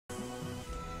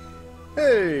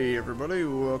Hey everybody,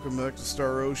 welcome back to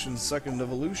Star Ocean's Second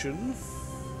Evolution.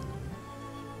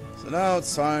 So now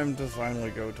it's time to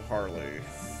finally go to Harley.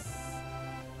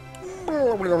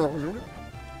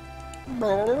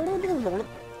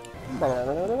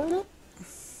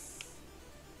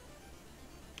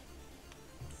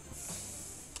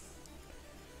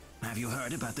 Have you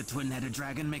heard about the twin-headed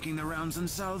dragon making the rounds in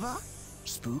Selva?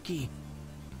 Spooky.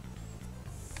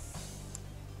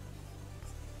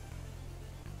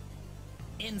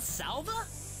 In Salva?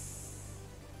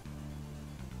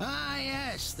 Ah,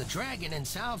 yes, the dragon in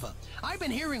Salva. I've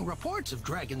been hearing reports of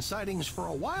dragon sightings for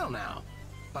a while now,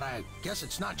 but I guess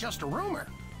it's not just a rumor.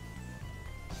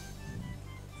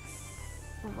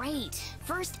 Right.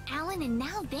 First Alan and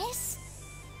now this?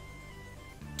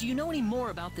 Do you know any more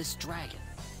about this dragon?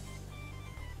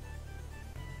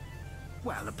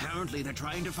 Well, apparently they're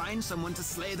trying to find someone to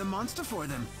slay the monster for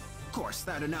them. Of course,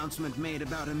 that announcement made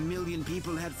about 1 million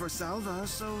people head for Salva,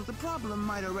 so the problem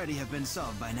might already have been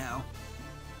solved by now.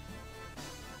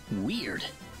 Weird.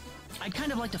 I'd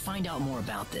kind of like to find out more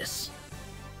about this.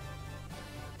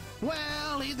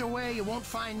 Well, either way, you won't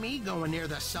find me going near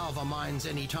the Salva mines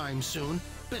anytime soon.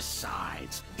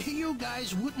 Besides, you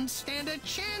guys wouldn't stand a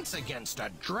chance against a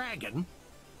dragon.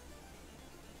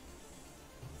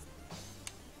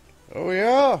 Oh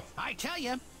yeah? I tell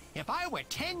you, if I were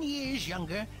 10 years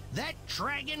younger, that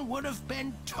dragon would have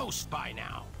been toast by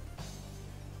now.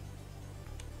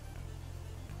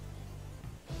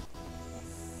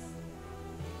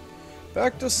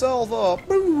 Back to Selva!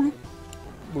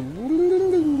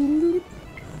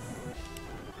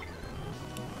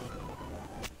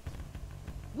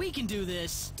 We can do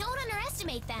this. Don't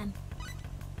underestimate them.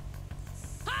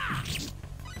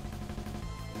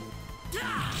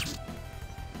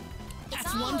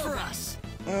 That's one for us.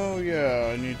 Oh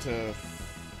yeah, I need to...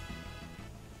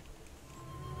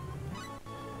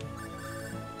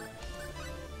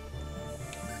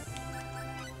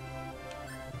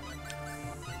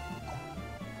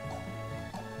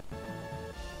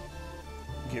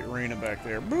 get Rena back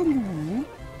there.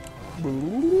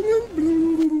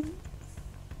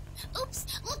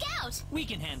 Oops, look out! We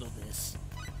can handle this.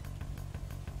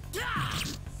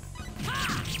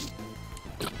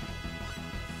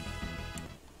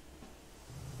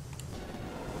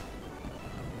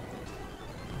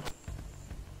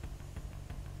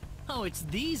 Oh, it's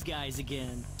these guys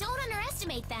again. Don't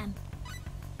underestimate them.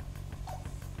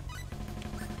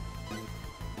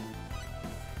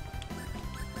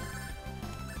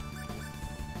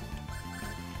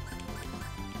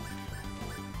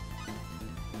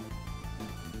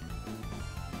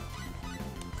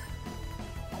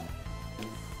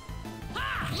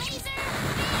 Laser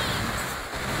beams!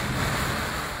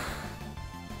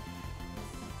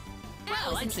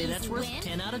 Well, I'd say that's worth win.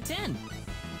 10 out of 10.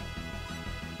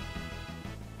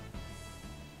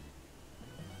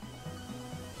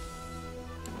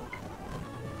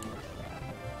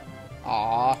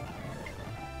 Ah,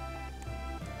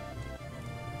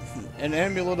 an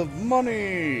amulet of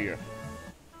money!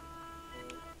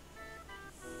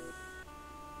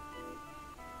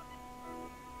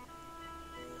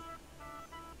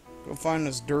 Go find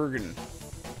this Durgan.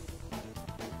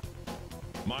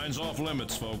 Mine's off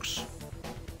limits, folks.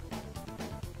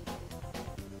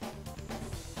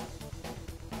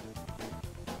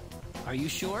 Are you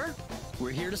sure?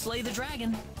 We're here to slay the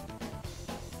dragon.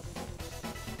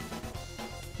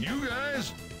 You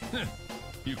guys?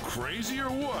 You crazy or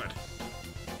what?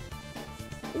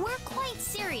 We're quite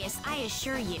serious, I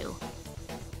assure you.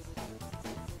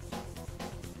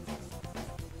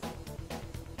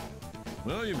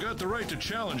 Well, you've got the right to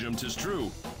challenge him, 'tis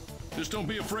true. Just don't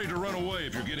be afraid to run away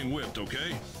if you're getting whipped,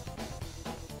 okay?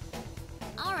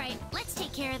 Alright, let's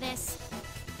take care of this.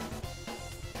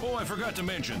 Oh, I forgot to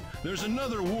mention, there's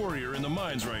another warrior in the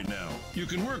mines right now. You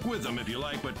can work with him if you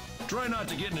like, but try not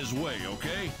to get in his way,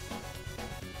 okay?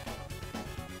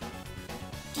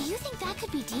 Do you think that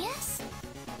could be Diaz?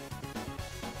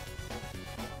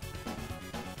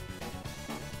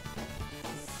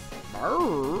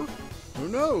 Arr, who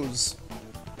knows?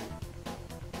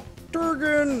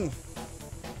 Durgan!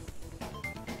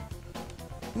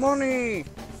 Money!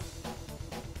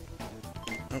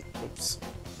 Oh, oops.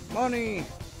 Money!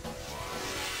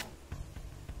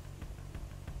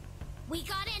 We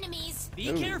got enemies! Be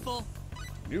Ooh. careful.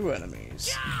 New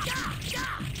enemies.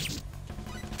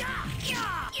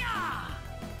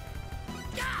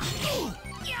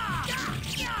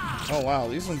 Oh wow,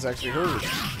 these ones actually hurt.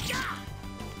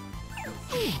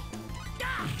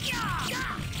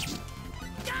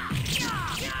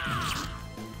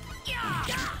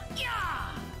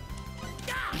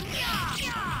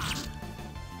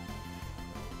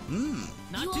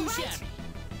 Not You too all right? shabby.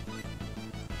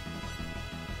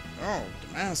 Oh,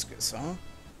 Damascus, huh?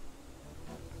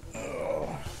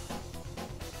 Oh.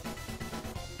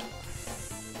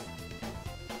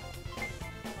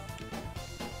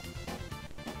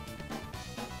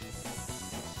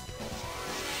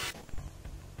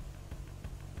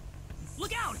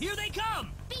 Look out! Here they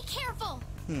come! Be careful!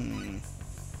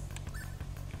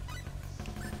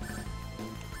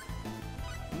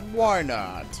 Why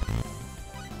not?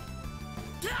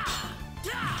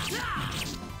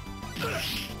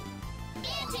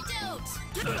 Antidote!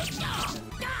 Antidote!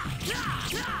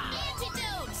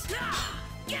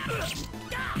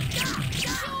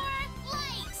 Sure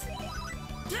light!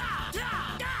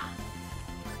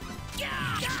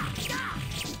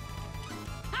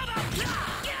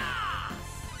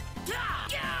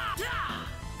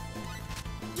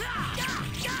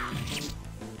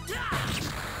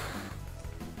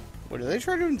 Wait, do they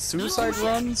try doing suicide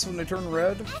runs when they turn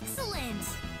red? Excellent!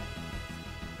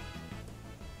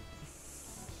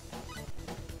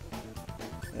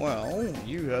 Well,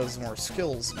 you has more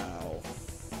skills now.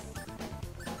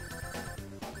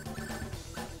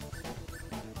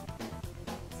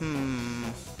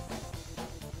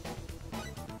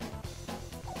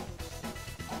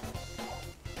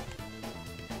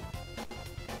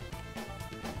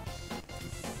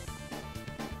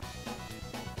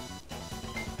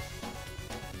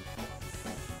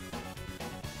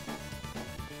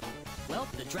 Well,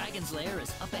 the dragon's lair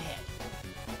is up ahead.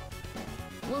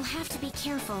 We'll have to be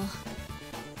careful.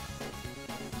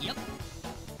 Yep.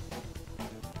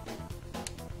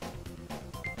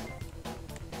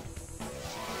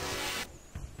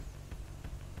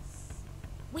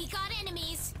 We got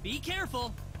enemies! Be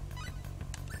careful.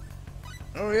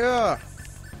 Oh yeah!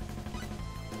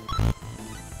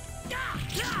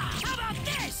 How about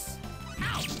this?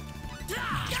 Ow!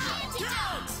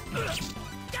 Antidote!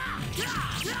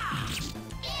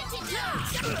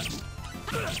 Antidote!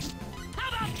 How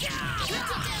about Antidote!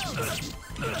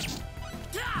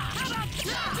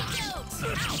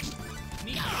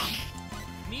 Antidote!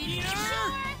 Meteor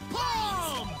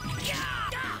Palm!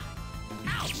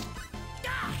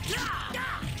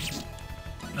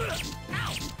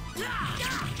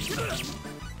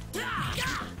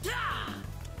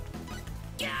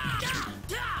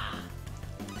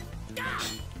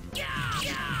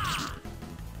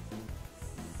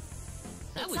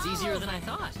 That was easier than I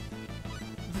thought.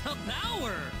 The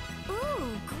power!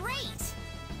 Ooh, great!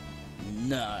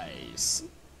 Nice.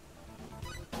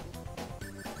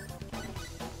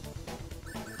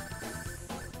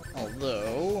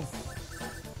 Although...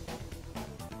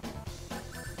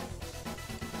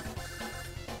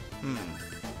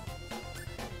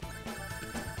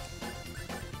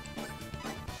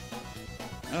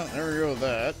 Oh, there we go with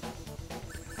that.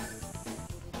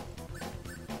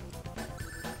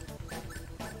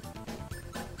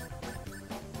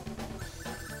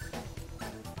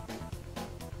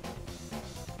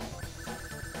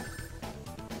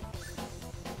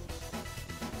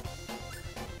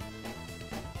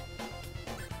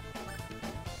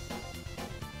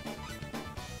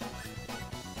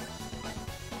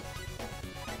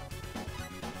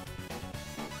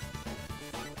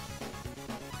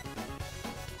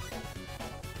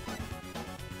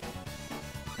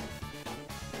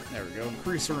 There we go.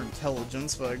 Increase her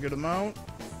intelligence by a good amount.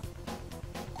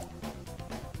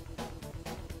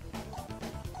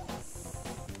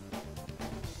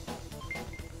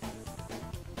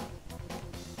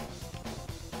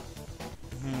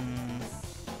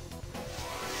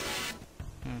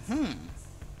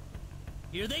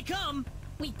 Here they come!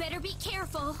 We better be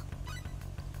careful.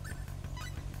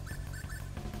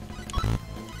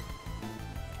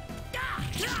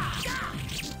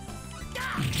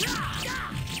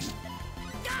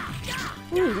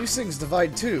 Ooh, these things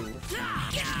divide too.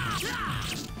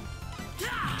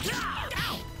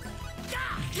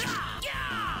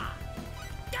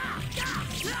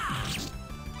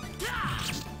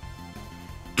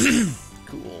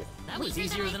 Cool. That was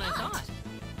easier than I thought.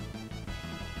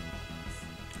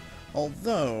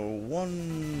 Although,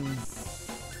 one...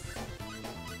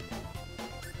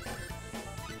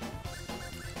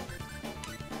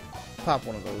 Pop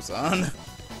one of those on.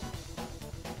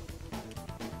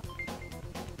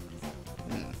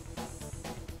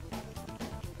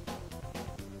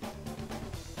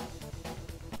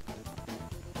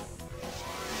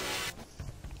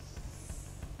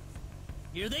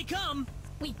 Here they come!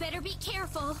 We better be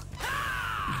careful.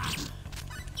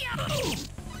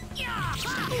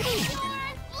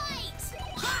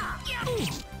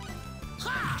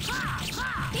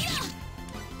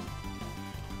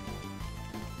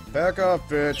 Back off,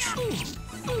 bitch.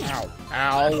 Ow.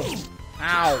 Ow.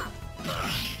 Ow.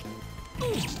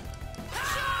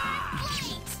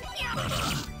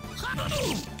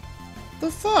 The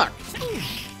fuck?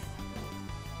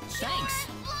 Thanks.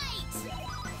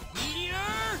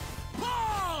 Meteor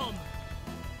palm.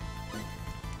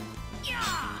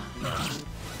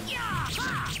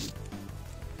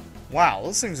 Wow,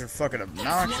 those things are fucking That's one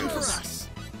for obnoxious. us.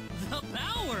 The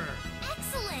power.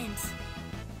 Excellent.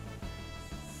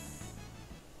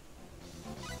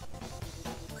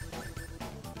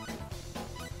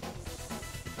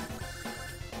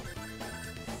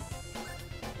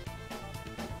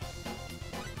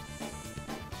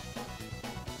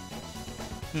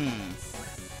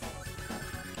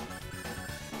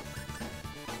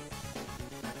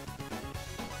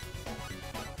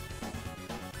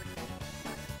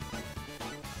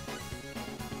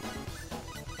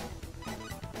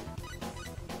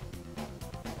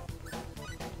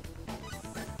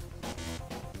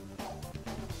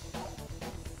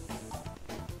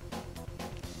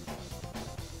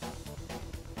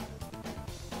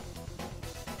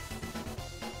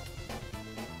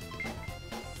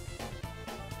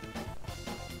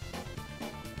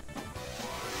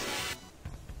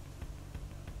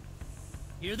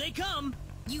 Here they come.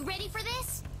 You ready for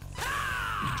this?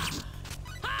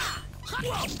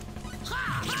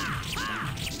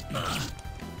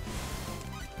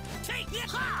 Take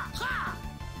this.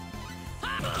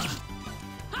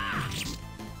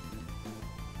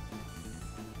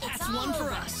 That's all one for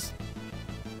over. us.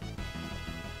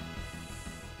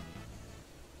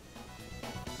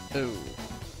 Ooh.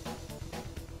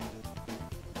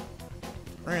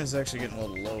 Ryan's actually getting a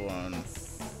little low on.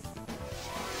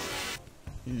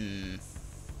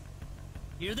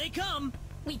 Here they come.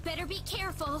 We better be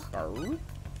careful. Arr?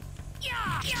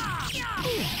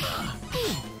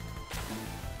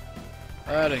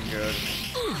 That ain't good.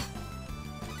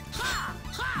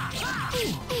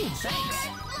 Thanks.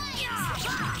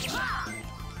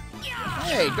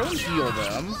 Hey, don't heal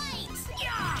them.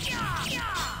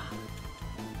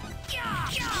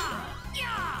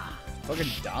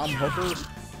 Fucking Dom Hooker.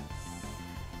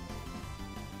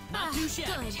 Not too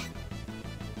shabby. Good.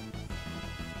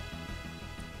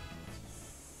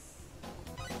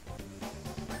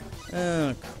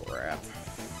 Oh, crap.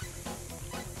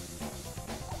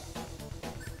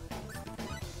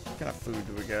 What kind of food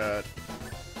do we got?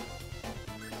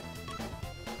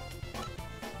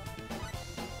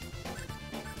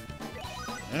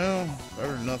 Oh,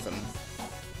 better than nothing.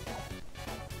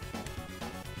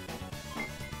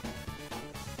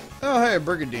 Oh, hey, a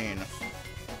Brigadine.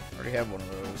 Already have one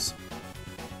of those.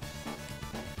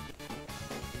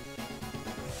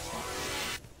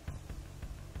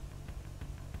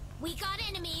 We got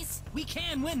enemies. We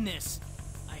can win this.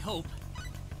 I hope.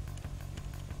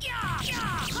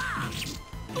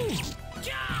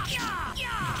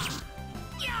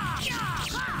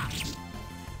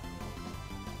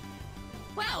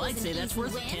 Well, I'd say that's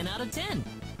worth a 10 out of 10.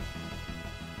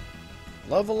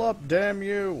 Level up, damn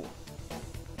you!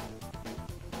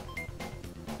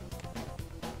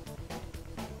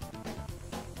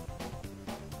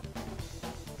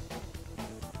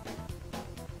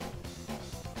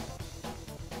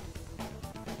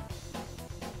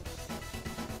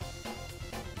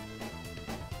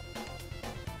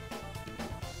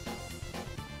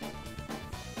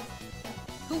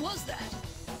 Who was that?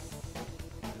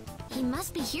 He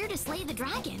must be here to slay the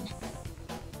dragon.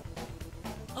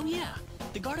 Oh yeah,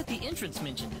 the guard at the entrance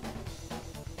mentioned it.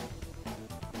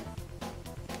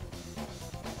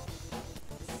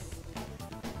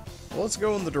 Well, let's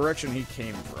go in the direction he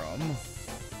came from.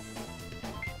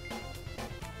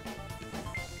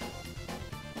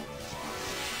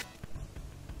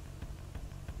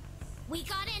 We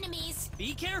got enemies.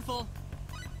 Be careful.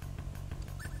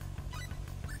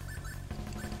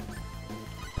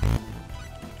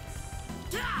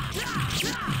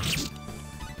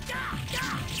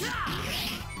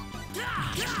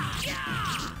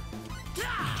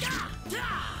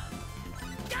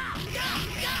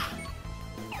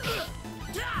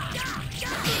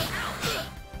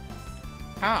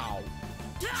 How?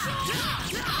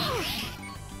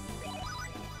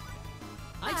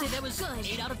 I'd say that was Good.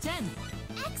 8 out of 10.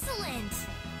 Excellent.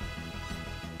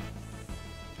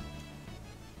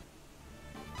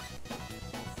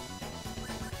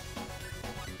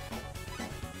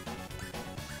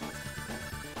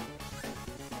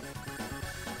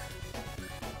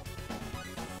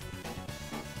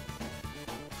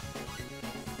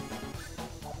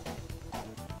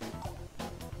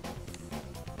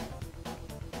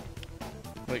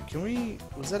 Wait, can we...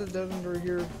 Was that a dead end right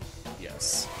here?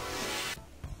 Yes.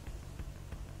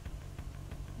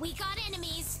 We got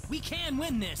enemies. We can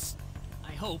win this.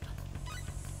 I hope.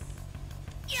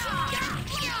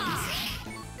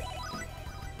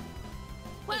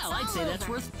 Well, I'd say that's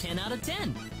worth 10 out of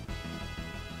 10.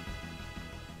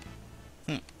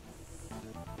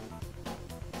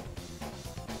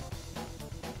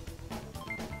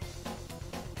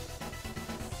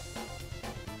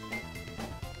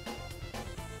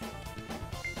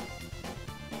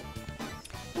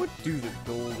 What do the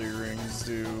gold earrings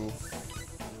do?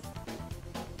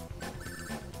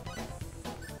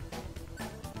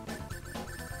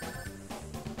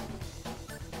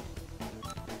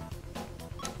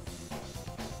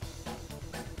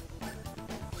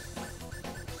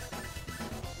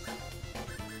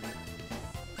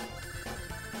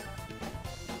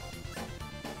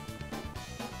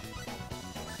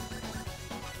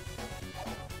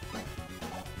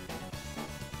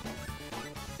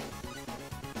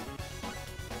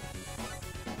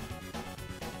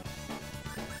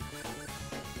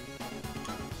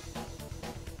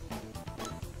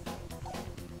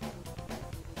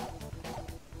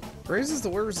 Raises the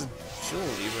wearer's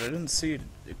agility, but I didn't see it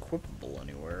equipable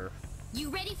anywhere. You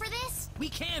ready for this? We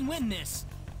can win this.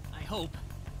 I hope.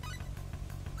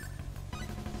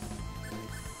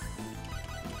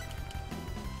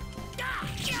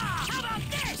 How about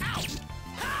this?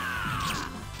 Ow!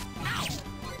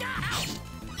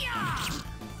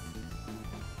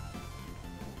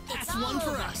 That's one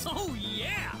for us. Oh,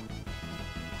 yeah!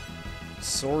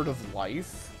 Sword of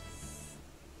Life?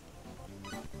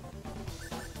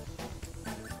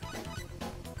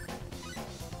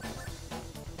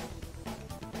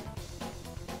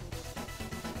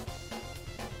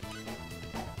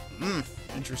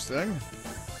 Interesting.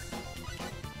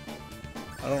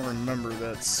 I don't remember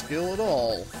that skill at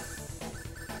all.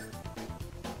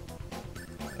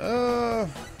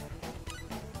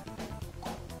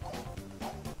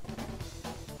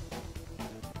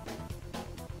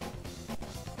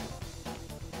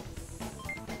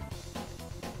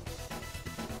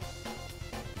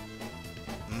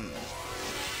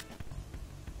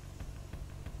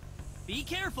 Be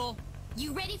careful.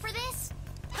 You ready for this?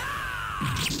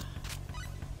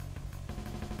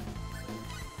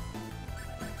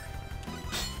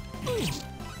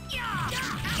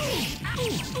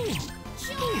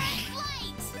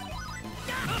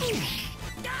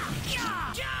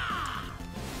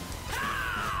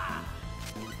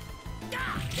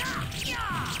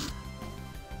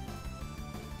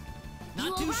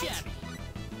 Not too shabby.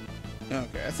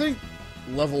 Okay, I think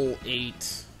level 8.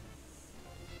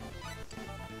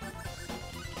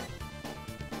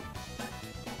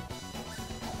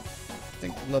 I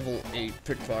think level 8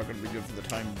 pickpocket would be good for the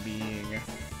time being.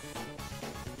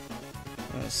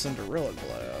 Cinderella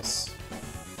glass.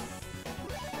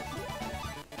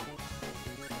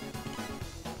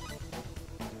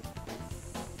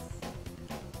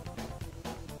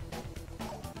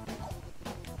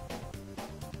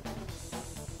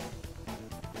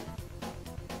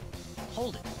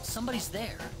 Hold it. Somebody's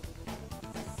there.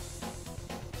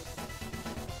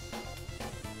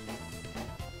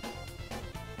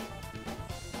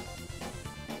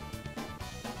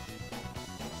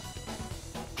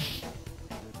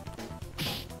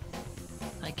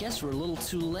 I guess we're a little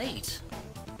too late.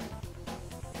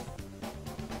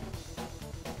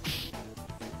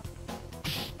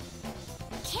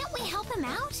 Can't we help him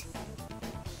out?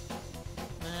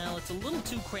 Well, it's a little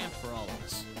too cramped for all of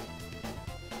us.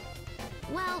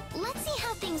 Well, let's see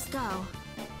how things go.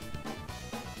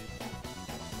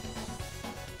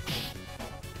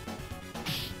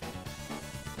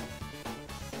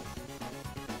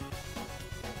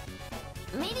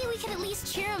 Maybe we could at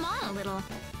least cheer him on a little.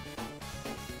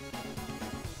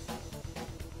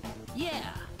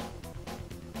 Yeah.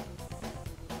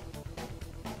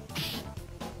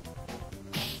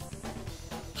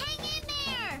 Hang in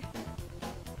there!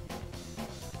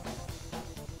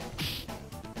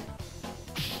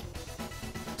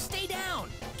 Stay down.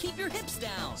 Keep your hips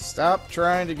down. Stop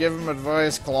trying to give him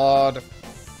advice, Claude.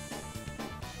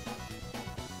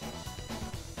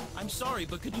 I'm sorry,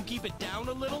 but could you keep it down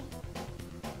a little?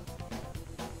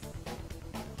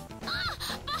 Ah!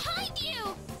 Behind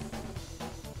you!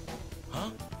 Huh?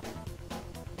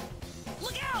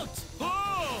 Look out!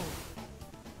 Oh!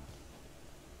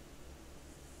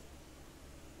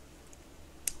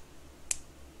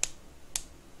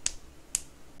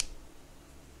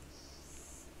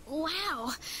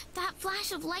 Wow, that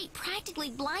flash of light practically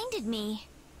blinded me.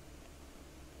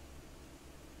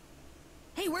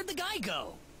 Hey, where'd the guy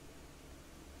go?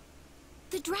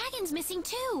 The dragon's missing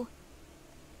too.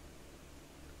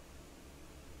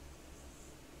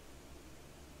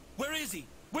 Where is he?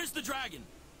 Where's the dragon?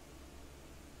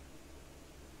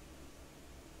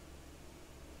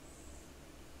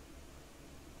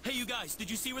 you guys, did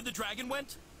you see where the dragon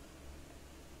went?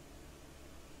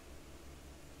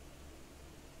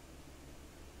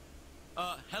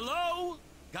 Hello?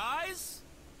 Guys?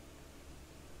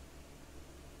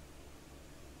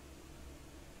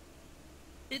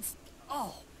 It's...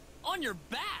 oh, on your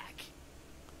back!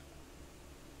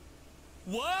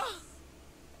 What?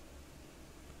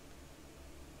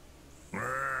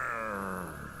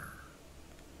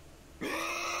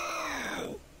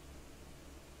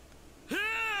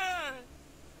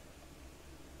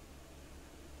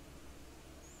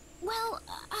 Well,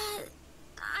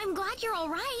 I'm glad you're all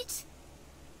right.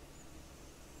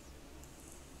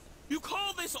 You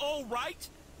call this all right?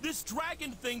 This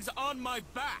dragon thing's on my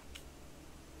back.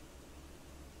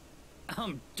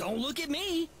 Don't look at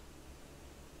me.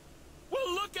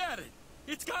 Well, look at it.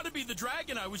 It's gotta be the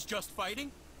dragon I was just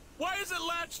fighting. Why is it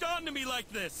latched onto me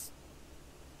like this?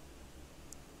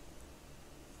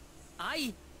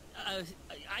 I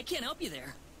can't help you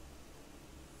there.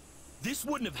 This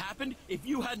wouldn't have happened if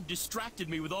you hadn't distracted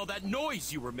me with all that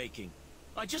noise you were making.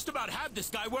 I just about had this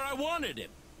guy where I wanted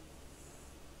him.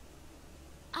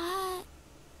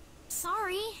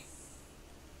 Sorry.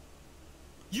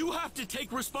 You have to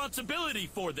take responsibility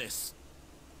for this.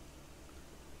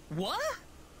 What?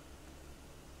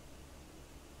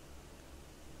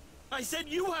 I said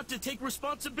you have to take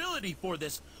responsibility for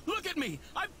this. Look at me.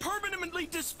 I'm permanently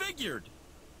disfigured.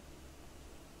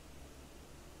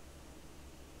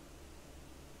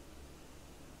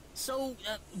 So,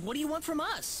 what do you want from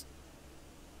us?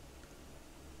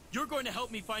 You're going to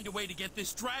help me find a way to get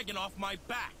this dragon off my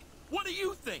back. What do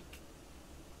you think?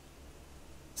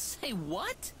 Say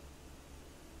what?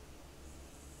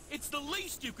 It's the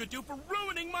least you could do for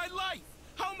ruining my life.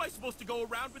 How am I supposed to go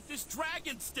around with this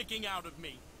dragon sticking out of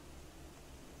me?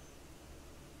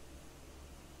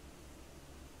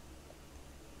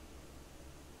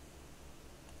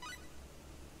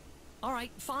 All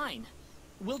right, fine.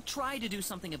 We'll try to do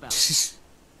something about it.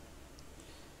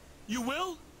 You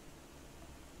will?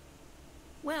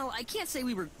 Well, I can't say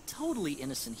we were totally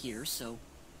innocent here, so...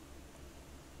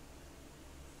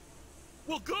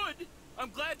 Well, good.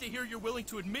 I'm glad to hear you're willing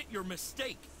to admit your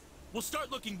mistake. We'll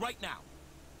start looking right now.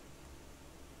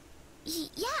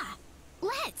 Yeah,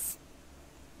 let's.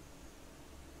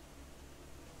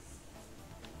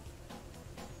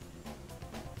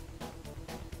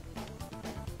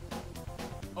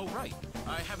 Oh, right.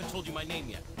 I haven't told you my name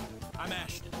yet. I'm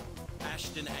Ashton.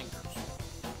 Ashton Anchors.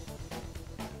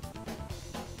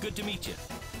 Good to meet you.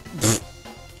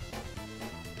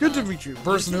 Good to meet you,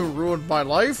 person who ruined my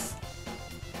life.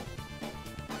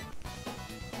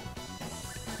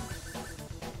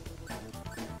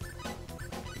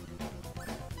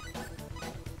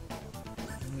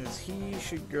 Yes, he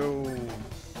should go.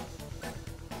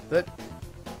 That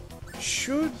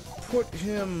should put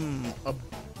him a.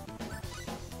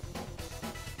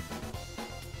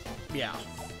 Yeah.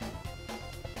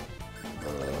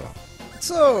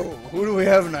 So, who do we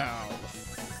have now?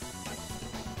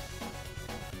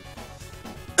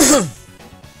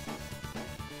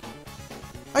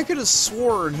 I could have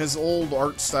swore in his old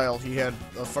art style he had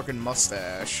a fucking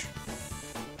mustache.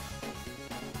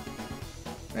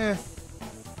 Eh.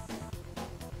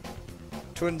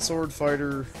 Twin sword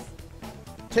fighter.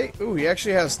 Ooh, he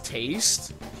actually has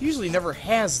taste? He usually never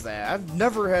has that. I've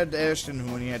never had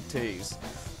Ashton when he had taste.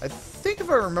 I think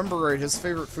if I remember right, his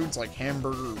favorite food's like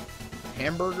hamburger,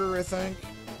 I think.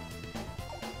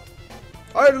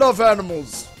 I love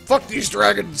animals. Fuck these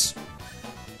dragons.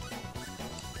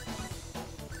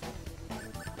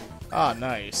 Ah,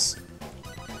 nice.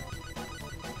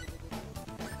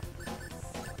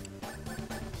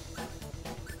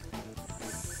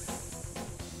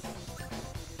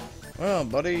 Well,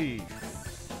 buddy.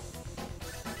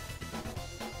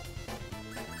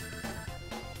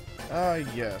 Ah,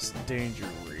 yes, danger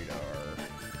radar.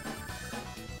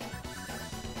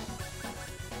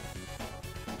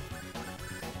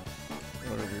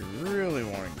 What do we really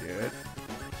want to get?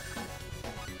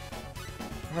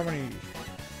 How many?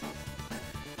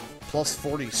 Plus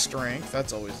 40 strength,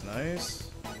 that's always nice.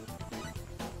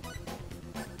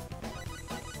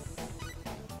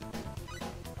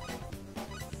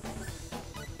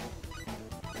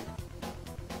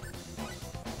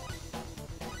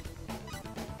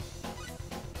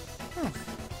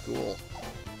 Cool.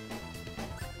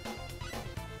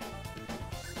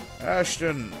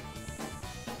 Ashton.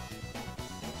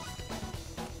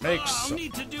 I'll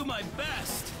need to do my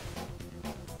best.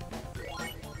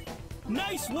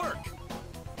 Nice work.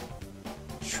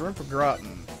 Shrimp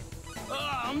gratin.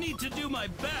 I'll need to do my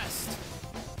best.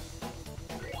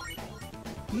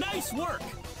 Nice work.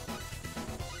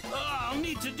 I'll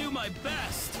need to do my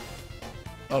best.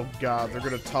 Oh god, they're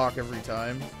gonna talk every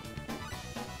time.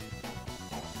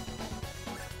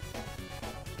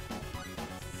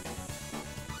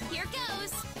 Here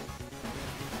goes.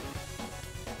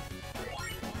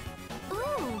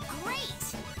 Ooh,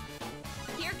 great.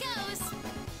 Here goes.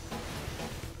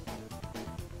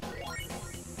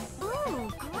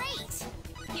 Ooh, great.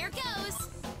 Here goes.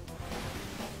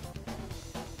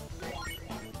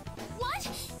 What?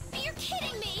 You're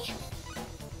kidding me.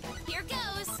 Here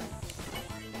goes.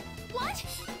 What?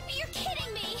 You're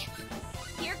kidding me.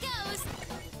 Here goes.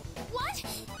 What?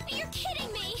 You're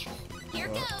kidding me. Here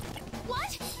goes.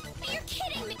 What? You're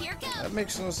kidding me. Here goes. That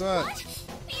makes no sense.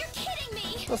 What? You're kidding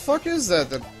me. The fuck is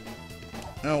that?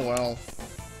 Oh well.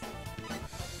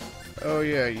 Oh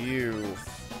yeah, you.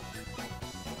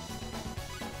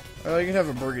 You can have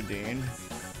a Brigadine.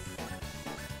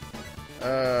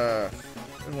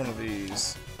 In one of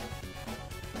these.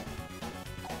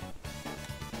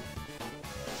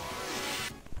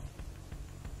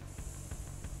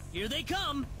 Here they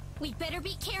come. We better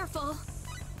be careful.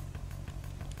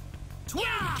 Twin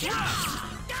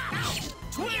thrust!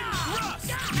 Twin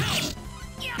thrust!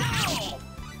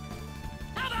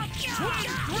 How about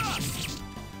twin thrust?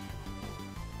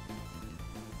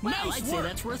 Well, Nice I'd say work.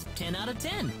 that's worth 10 out of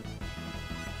 10.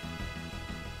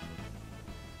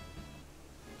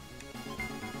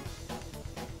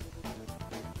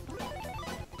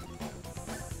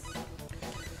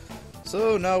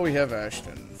 So now we have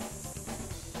Ashton.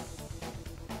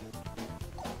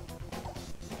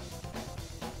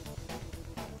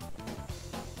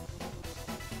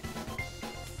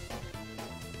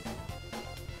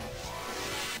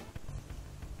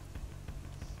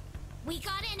 We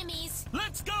got enemies.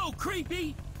 Let's go,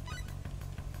 creepy!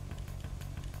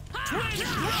 Twin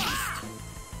thrust!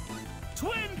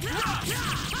 Twin thrust!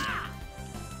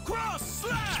 Cross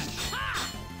slash!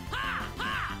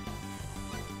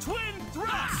 Twin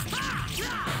thrust!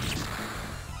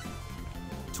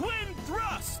 Twin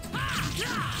thrust!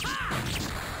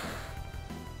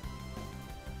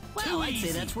 Well, I'd say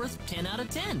easy. that's worth 10 out of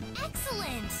 10.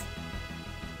 Excellent.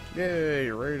 Yay,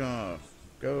 right off.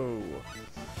 Go.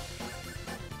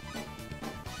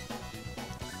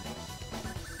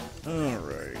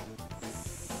 Alright.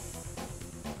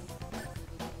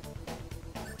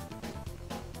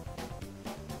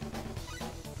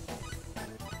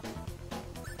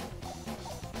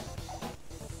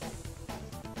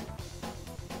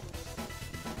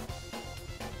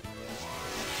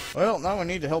 Well, now we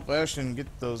need to help Ashton get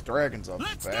those dragons off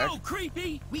Let's his back. go,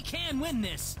 creepy! We can win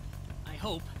this. I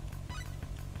hope.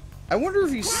 I wonder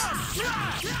if he's... Cross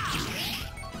slash!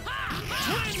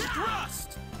 Twin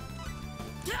thrust!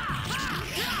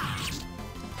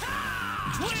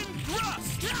 Twin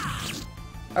thrust!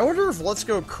 I wonder if Let's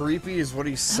Go Creepy is what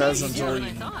he says Maybe until more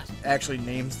he than I thought. actually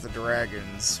names the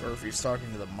dragons, or if he's talking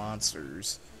to the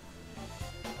monsters.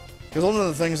 Because one of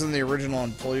the things in the original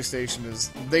on PlayStation is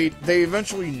they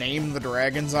eventually name the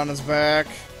dragons on his back,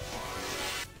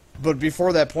 but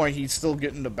before that point he'd still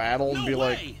get into battle and No be way!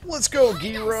 like, "Let's go,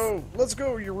 Giro! Let's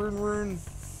go, you Rune!"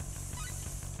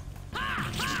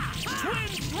 Twin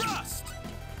thrust!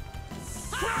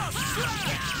 Cross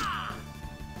slash!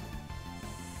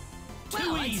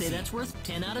 Well, I'd easy. say that's worth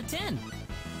 10 out of 10.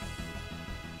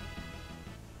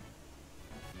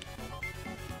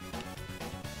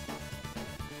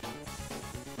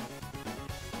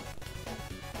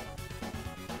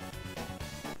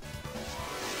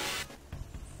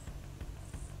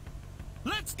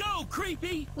 Let's go,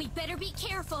 creepy! We better be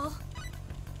careful.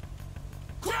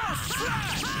 Cross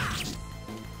slash!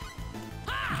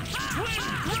 Twin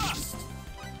thrust!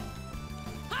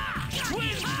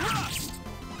 Twin thrust!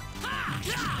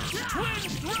 Twin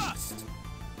thrust!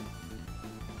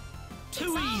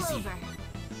 Too It's all easy. over.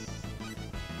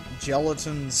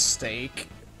 Gelatin steak.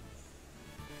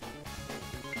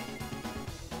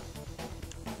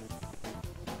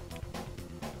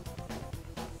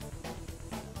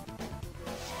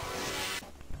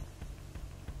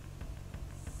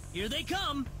 Here they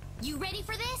come. You ready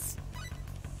for this?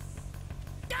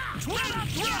 Twin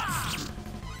thrust!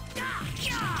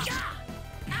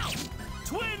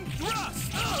 Twin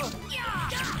thrust!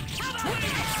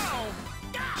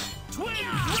 Twin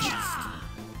thrust!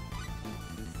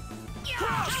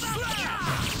 Cross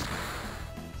slash!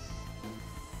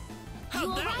 How'd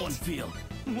You that alright? one feel?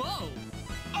 Whoa.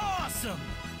 Awesome!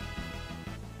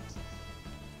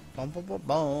 Bum bum bum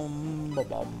bum bum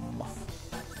bum.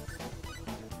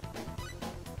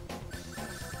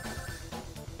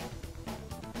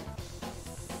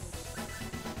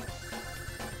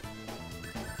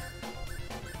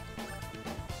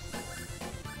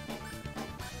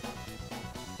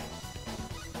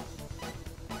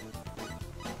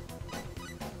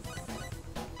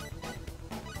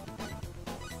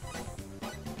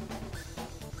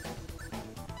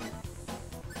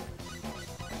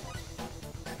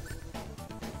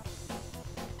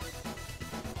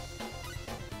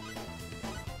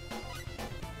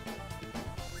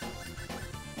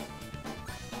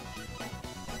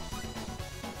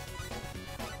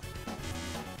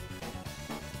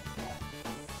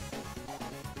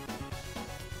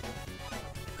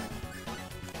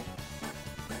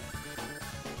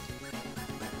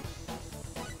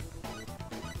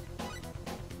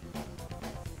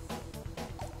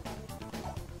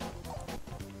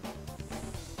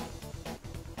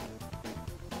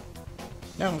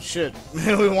 Oh shit.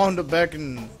 We wound up back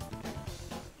in...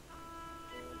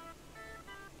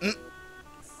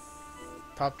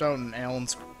 Popped out in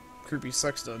Alan's creepy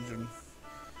sex dungeon.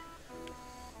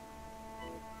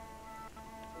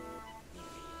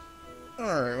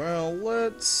 Alright, well,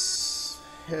 let's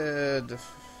head...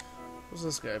 What's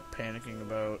this guy panicking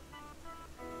about?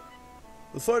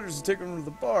 The fighters have taken him to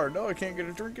the bar. Now I can't get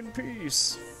a drink in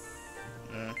peace.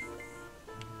 Eh.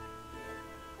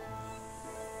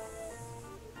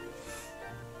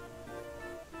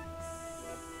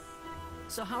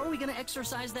 So how are we gonna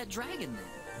exorcise that dragon then?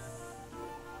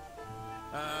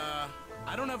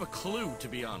 I don't have a clue, to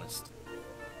be honest.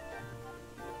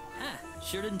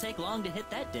 Sure didn't take long to hit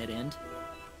that dead end.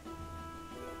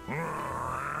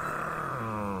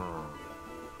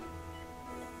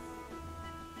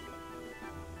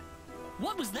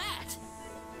 What was that?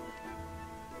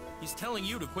 He's telling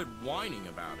you to quit whining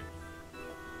about it.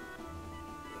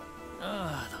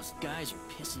 Ugh, those guys are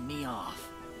pissing me off.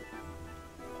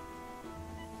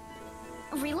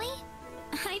 Really?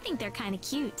 I think they're kind of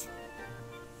cute.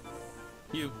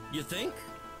 You think?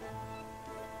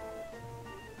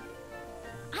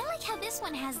 I like how this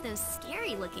one has those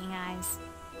scary-looking eyes.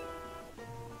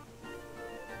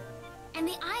 And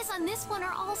the eyes on this one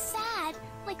are all sad,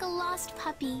 like a lost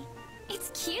puppy.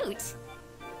 It's cute.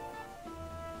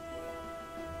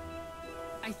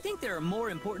 I think there are more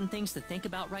important things to think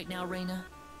about right now, Reina.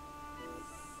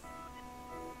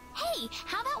 Hey,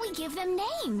 how about we give them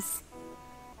names?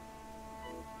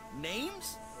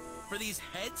 Names? For these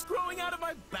heads growing out of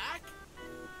my back?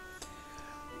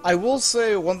 I will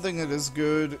say one thing that is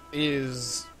good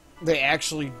is they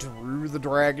actually drew the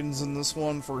dragons in this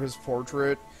one for his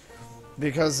portrait.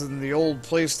 Because in the old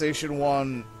PlayStation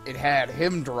 1, it had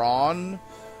him drawn,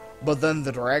 but then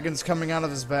the dragons coming out of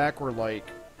his back were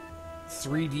like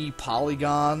 3D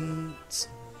polygons,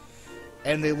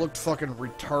 and they looked fucking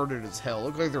retarded as hell.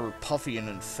 Looked like they were puffy and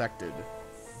infected.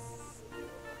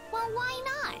 Well, why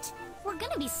not? We're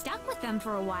gonna be stuck with them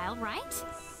for a while, right?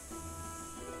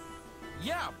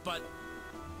 Yeah, but...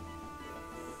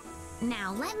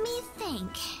 Now, let me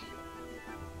think.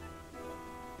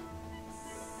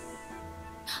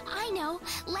 I know.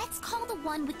 Let's call the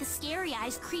one with the scary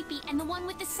eyes Creepy and the one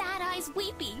with the sad eyes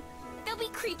Weepy. They'll be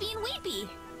creepy and weepy.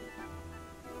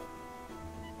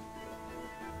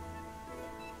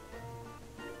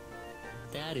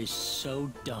 That is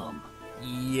so dumb.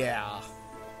 Yeah.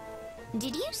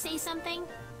 Did you say something?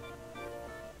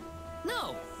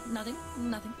 No, nothing.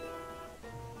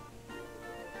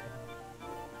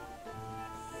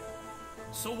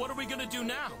 So what are we gonna do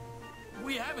now?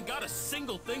 We haven't got a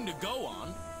single thing to go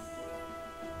on.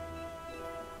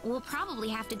 We'll probably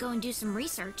have to go and do some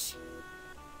research.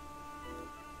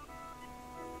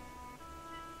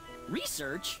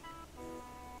 Research?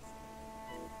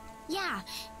 Yeah,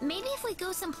 maybe if we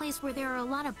go someplace where there are a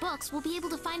lot of books, we'll be able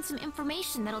to find some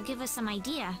information that'll give us some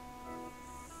idea.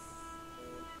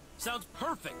 Sounds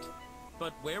perfect.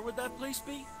 But where would that place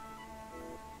be?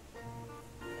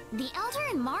 The Elder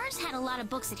in Mars had a lot of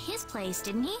books at his place,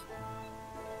 didn't he?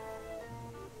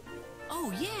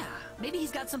 Oh yeah, maybe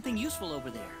he's got something useful over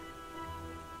there.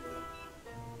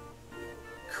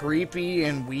 Creepy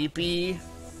and weepy.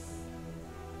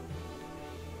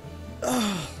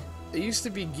 Ugh. It used to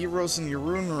be Gyros and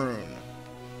Yarun.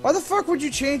 Why the fuck would you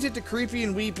change it to creepy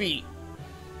and weepy?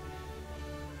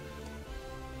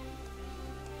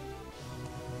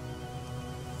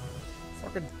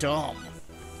 Fucking dumb.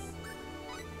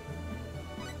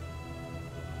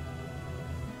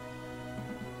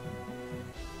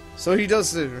 So he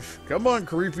does the, come on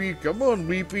creepy, come on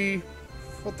weepy.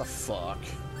 What the fuck?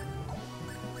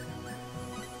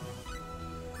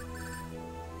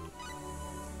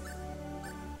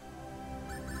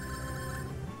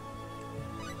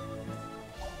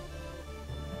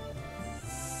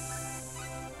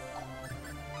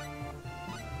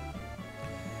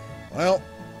 Well,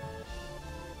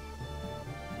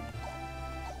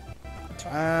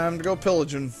 time to go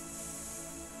pillaging.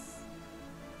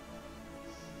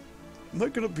 Am I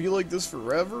gonna be like this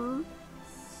forever?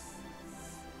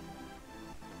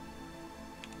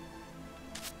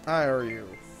 Hi, are you?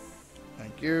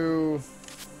 Thank you.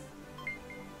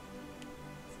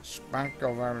 Thank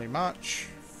you very much.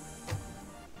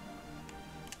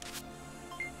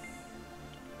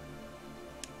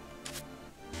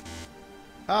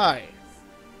 Hi.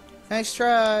 Nice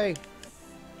try.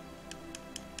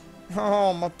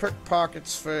 Oh, my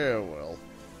pickpockets fail. Well.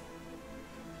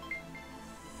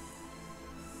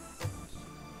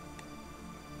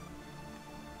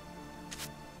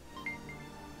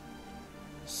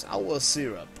 Sour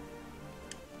syrup.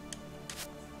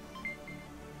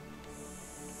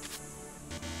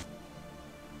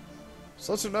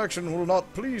 Such an action will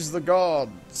not please the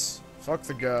gods. Fuck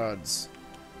the gods.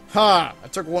 Ha! I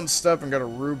took one step and got a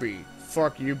ruby.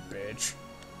 Fuck you, bitch.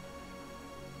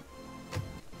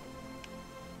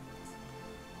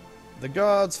 The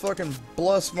gods fucking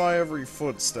bless my every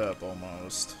footstep,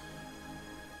 almost.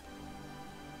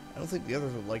 I don't think the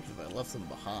others would like it if I left them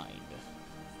behind.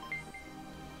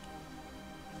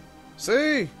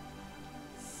 See?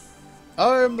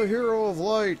 I am the hero of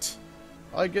light.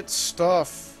 I get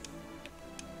stuff.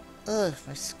 Ugh,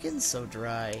 my skin's so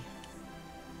dry.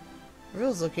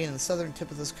 Real is located in the southern tip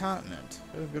of this continent.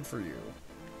 Oh, good for you.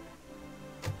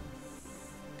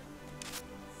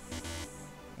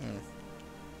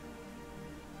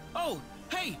 Oh,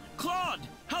 hey, Claude!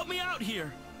 Help me out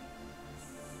here!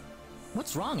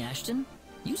 What's wrong, Ashton?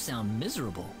 You sound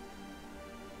miserable.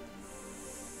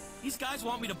 These guys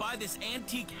want me to buy this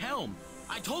antique helm.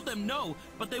 I told them no,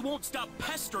 but they won't stop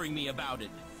pestering me about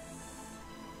it.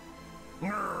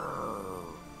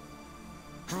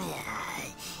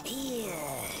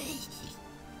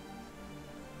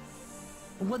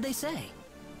 What'd they say?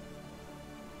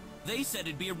 They said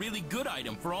it'd be a really good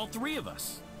item for all three of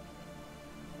us.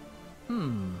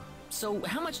 So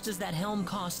how much does that helm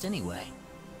cost anyway?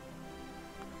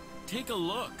 Take a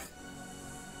look.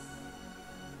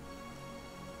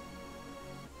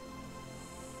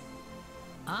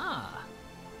 Ah.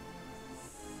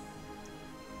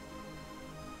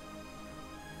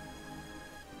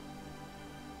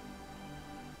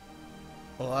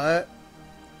 What?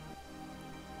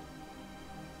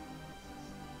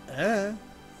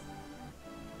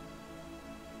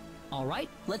 All right,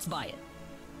 let's buy it.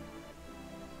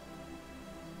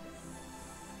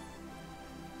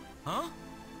 Huh?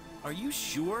 Are you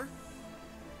sure?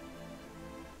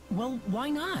 Well, why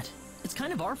not? It's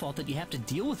kind of our fault that you have to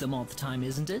deal with them all the time,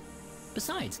 isn't it?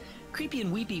 Besides, Creepy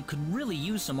and Weepy could really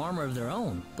use some armor of their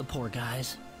own, the poor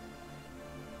guys.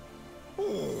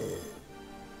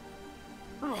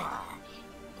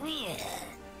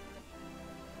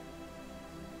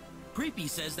 Creepy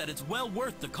says that it's well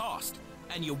worth the cost,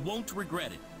 and you won't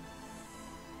regret it.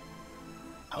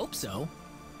 Hope so.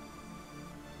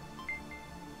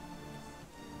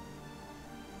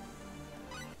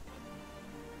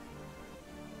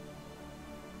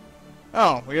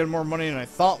 Oh, we had more money than I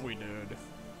thought we did.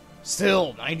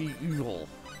 Still, 90 eagle.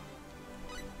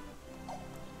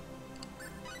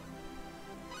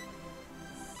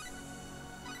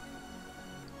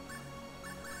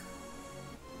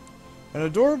 An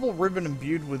adorable ribbon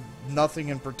imbued with nothing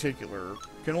in particular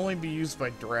can only be used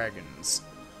by dragons.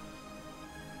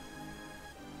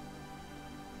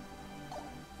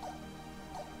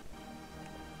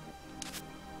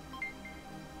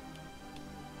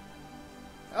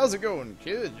 How's it going,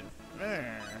 kid?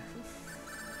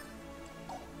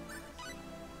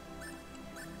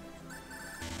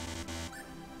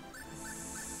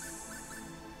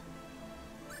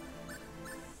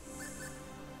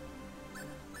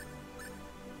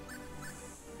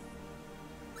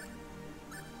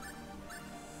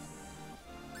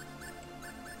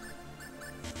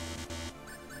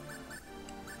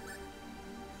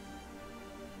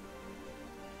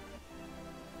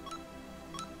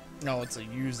 No, it's a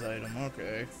use item,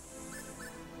 okay.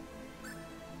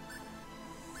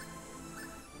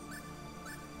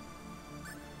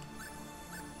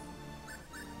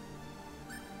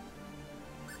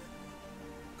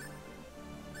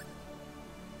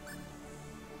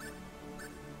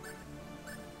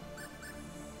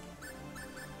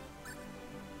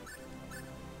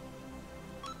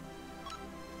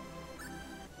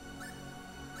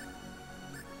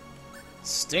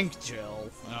 Stink gel.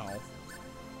 Oh.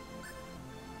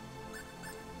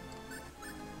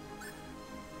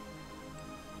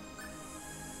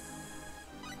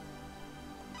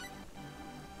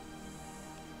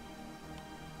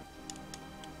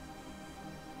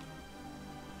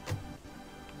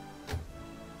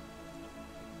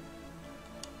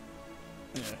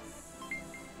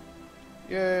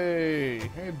 Yay!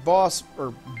 Hey, boss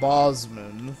or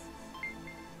Bosman.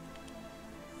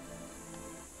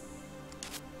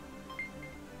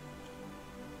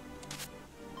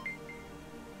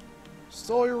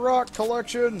 Stole your rock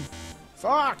collection.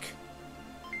 Fuck.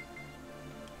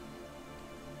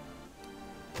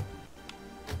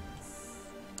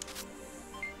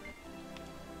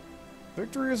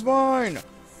 Victory is mine.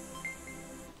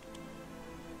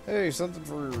 Hey, something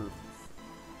for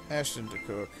Ashton to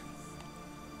cook.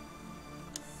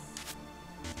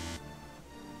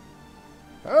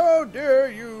 How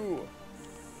dare you!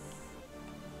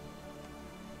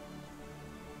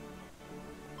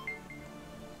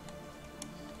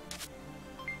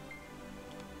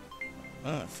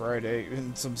 Friday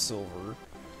and some silver.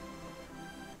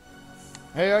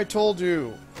 Hey, I told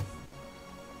you.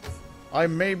 I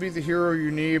may be the hero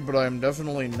you need, but I'm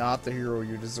definitely not the hero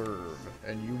you deserve.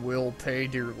 And you will pay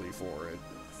dearly for it.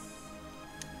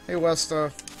 Hey,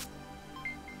 Westa.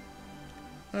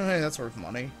 Oh, hey, that's worth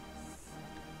money.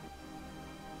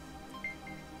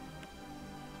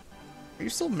 Are you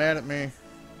still mad at me?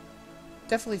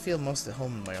 Definitely feel most at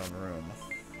home in my own room.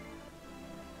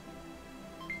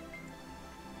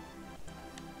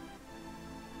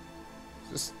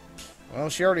 Just, well,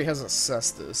 she already has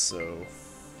assessed this, so...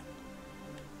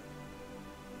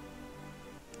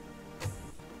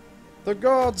 The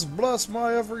gods bless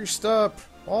my every step.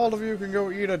 All of you can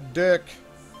go eat a dick.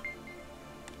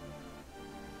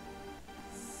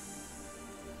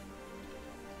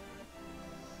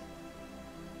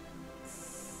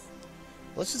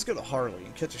 Let's just go to Harley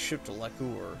and catch a ship to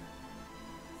Lacour.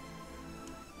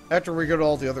 After we go to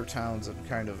all the other towns and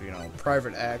kind of, you know,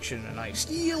 private action and I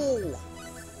steal!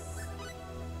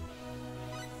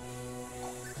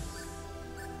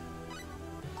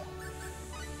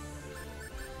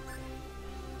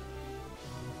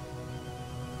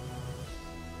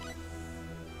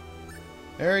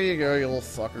 There you go, you little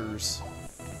fuckers.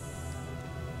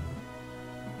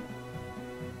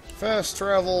 Fast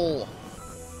travel!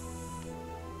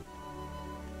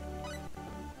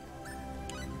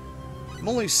 I'm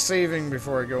only saving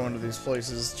before I go into these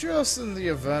places, just in the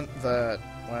event that,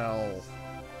 well...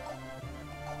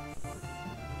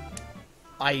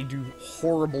 I do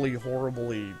horribly,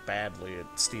 horribly badly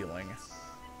at stealing.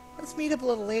 Let's meet up a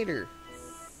little later.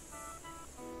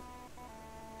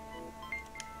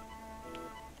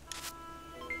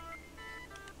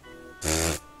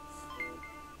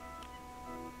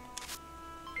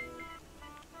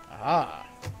 Ah,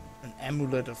 an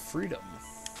amulet of freedom.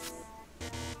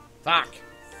 Fuck.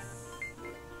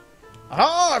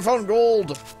 Aha! I found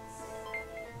gold!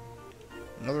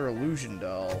 Another illusion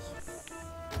doll.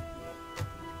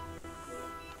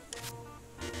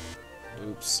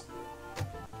 Oops.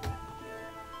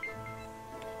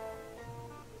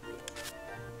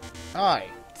 Hi.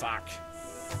 Fuck.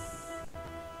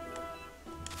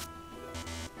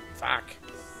 Fuck.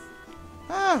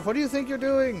 Ah, what do you think you're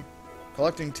doing?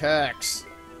 Collecting tax.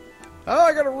 Oh,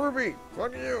 I got a ruby!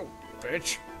 Fuck you,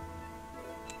 bitch.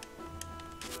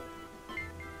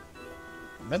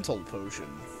 Mental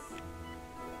potion.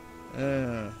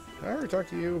 I already talked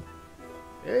to you.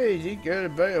 Hey, you gotta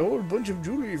buy a whole bunch of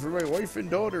jewelry for my wife and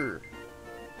daughter.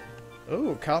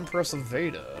 Oh, compress of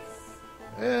Veda.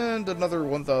 And another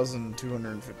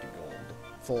 1,250 gold.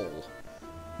 Full.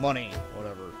 Money,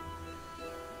 whatever.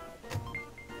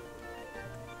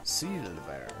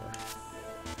 Silver.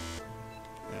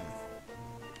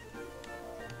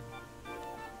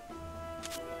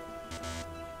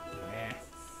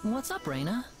 What's up,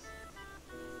 Reina?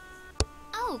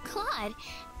 Oh, Claude.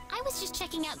 I was just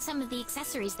checking out some of the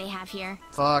accessories they have here.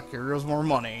 Fuck, here goes more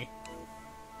money.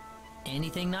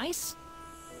 Anything nice?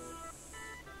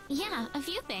 Yeah, a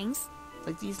few things.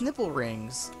 Like these nipple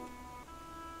rings.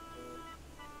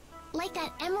 Like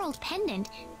that emerald pendant.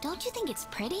 Don't you think it's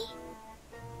pretty?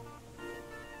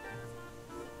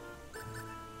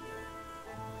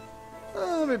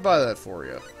 Let me buy that for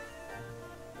you.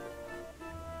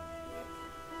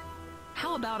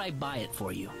 How about I buy it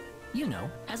for you? You know,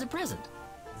 as a present.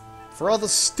 For all the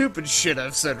stupid shit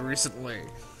I've said recently.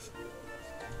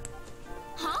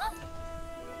 Huh?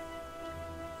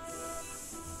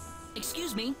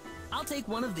 Excuse me, I'll take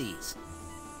one of these.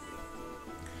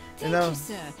 And Thank now, you,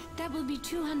 sir. That will be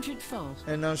 200-fold.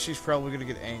 and now she's probably gonna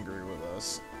get angry with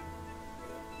us.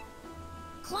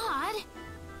 Claude?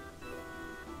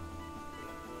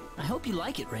 I hope you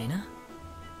like it, Reina.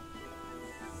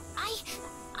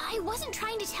 I wasn't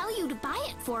trying to tell you to buy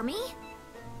it for me.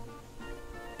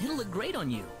 It'll look great on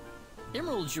you.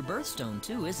 Emerald's your birthstone,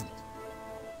 too, isn't it?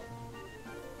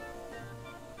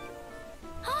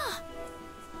 Huh?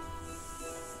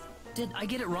 Did I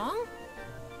get it wrong?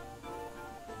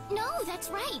 No, that's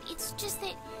right. It's just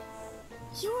that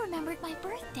you remembered my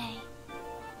birthday.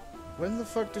 When the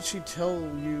fuck did she tell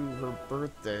you her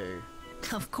birthday?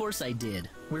 Of course I did.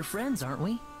 We're friends, aren't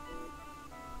we?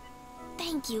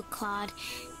 Thank you, Claude.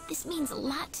 This means a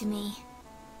lot to me.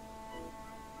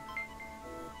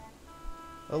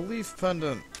 A leaf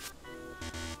pendant.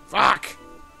 Fuck!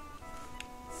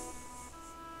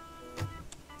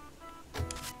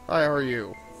 Hi, how are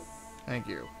you? Thank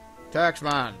you.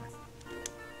 Taxman.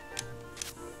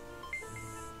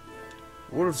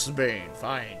 Wolfsbane,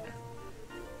 fine.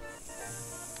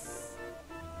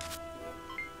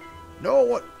 No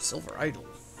one... Silver Idol.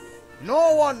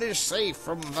 No one is safe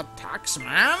from the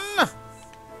taxman!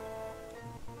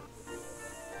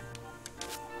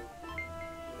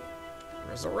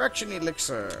 Resurrection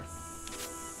elixir.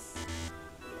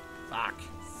 Fuck.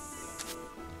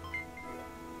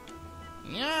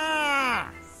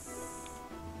 Yeah!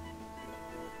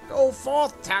 Go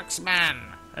forth, taxman,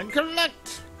 and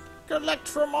collect! Collect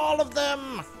from all of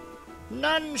them!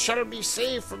 None shall be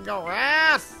safe from your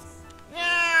wrath!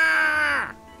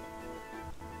 Yeah!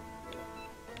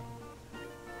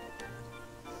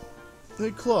 Hey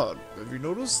Claude, have you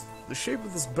noticed? The shape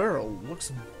of this barrel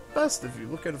looks best if you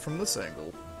look at it from this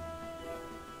angle.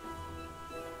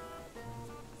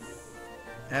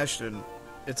 Ashton,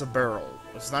 it's a barrel.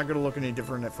 It's not gonna look any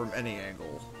different from any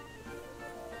angle.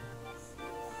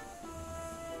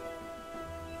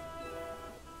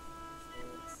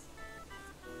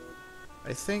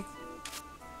 I think...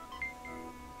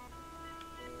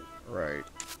 Right.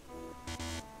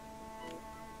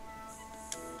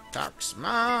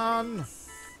 Taxman!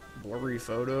 Blurry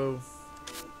photo.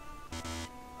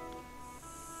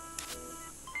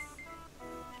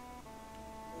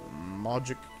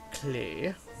 Magic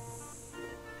clay.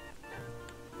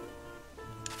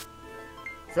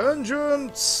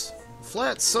 Vengeance!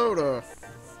 Flat soda!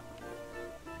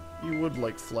 You would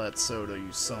like flat soda,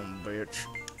 you son of a bitch.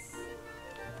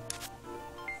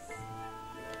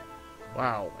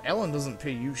 Wow, Ellen doesn't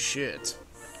pay you shit.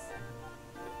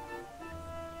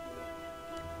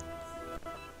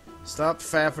 Stop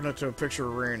fapping it to a picture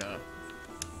of Reina.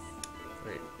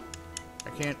 Wait, I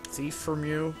can't thief from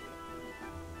you?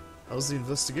 How's the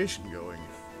investigation going?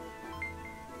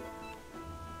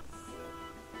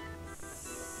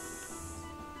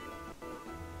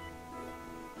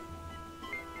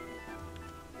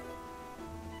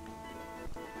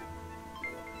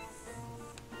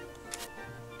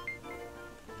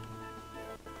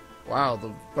 Wow,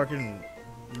 the fucking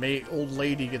old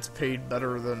lady gets paid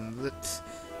better than that.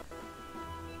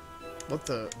 What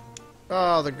the?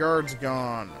 Oh, the guard's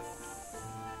gone.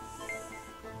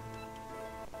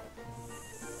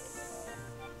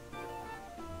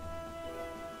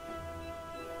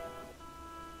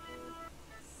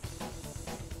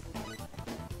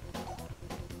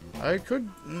 I could...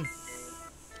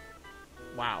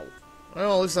 Wow.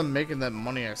 Well, at least I'm making that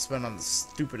money I spent on the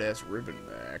stupid-ass ribbon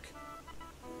back.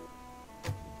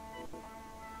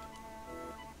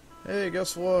 Hey,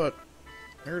 guess what?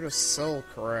 I'm here to sell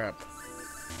crap.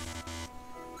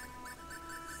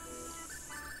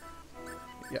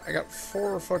 Yeah, I got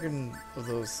 4 fucking of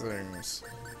those things.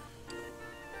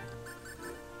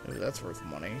 Ooh, that's worth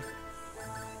money.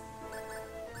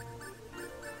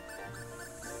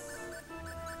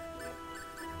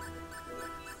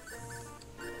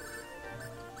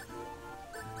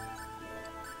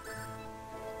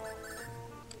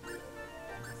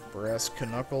 Brass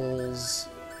knuckles.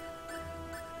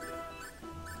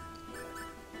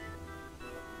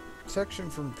 Protection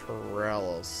from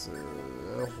paralysis.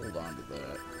 I'll hold on to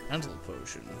that. Mental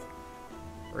potion.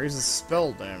 Raises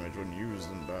spell damage when used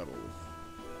in battle.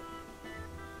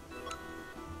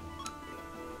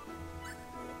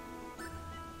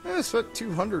 I spent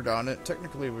 200 on it.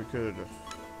 Technically we could...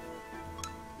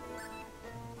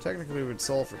 Technically we'd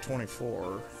sell for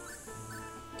 24.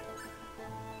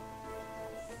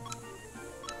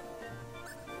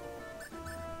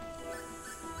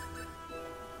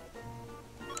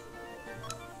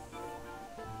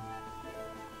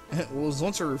 It was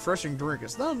once a refreshing drink.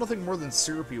 It's now nothing more than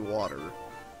syrupy water.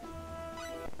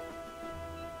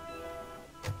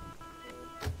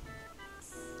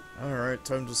 Alright,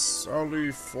 time to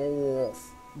sally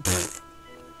forth.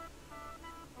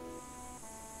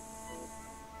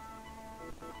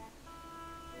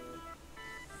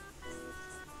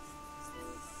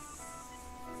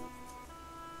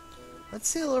 Let's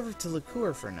sail over to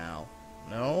Liqueur for now.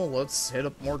 No, let's hit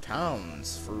up more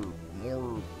towns for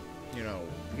more... you know,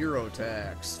 hero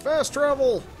tax. Fast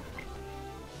travel!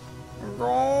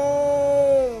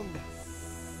 Gold!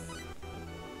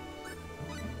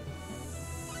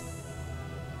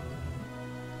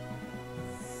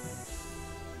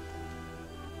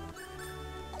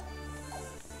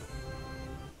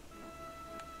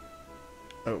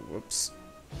 Oh, whoops.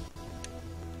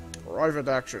 Private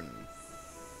action.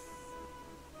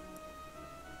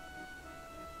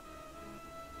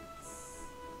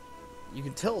 You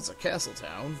can tell it's a castle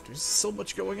town. There's so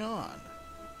much going on.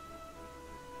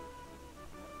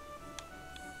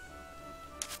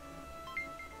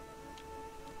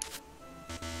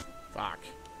 Fuck.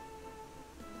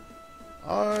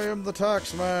 I am the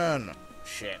taxman.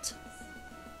 Shit.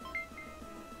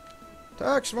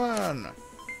 Taxman.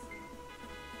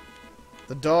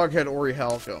 The dog had Ori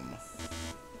Halcom.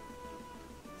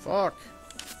 Fuck.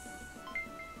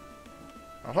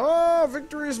 Aha!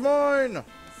 Victory is mine!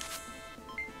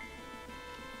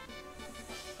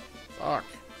 Fuck.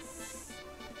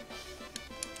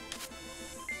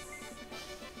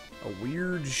 A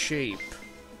weird shape.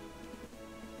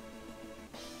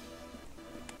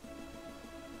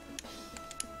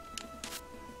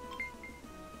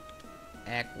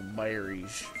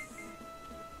 Aquaberries.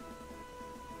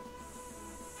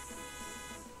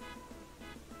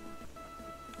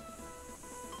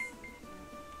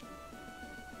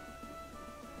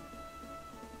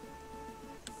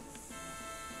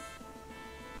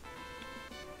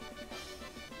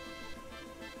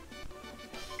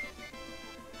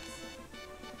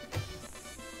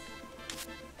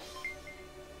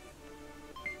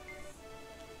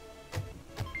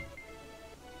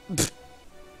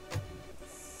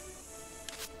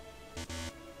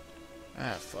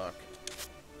 Ah, fuck.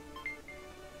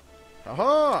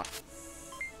 Aha!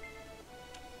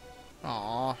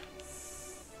 Aw.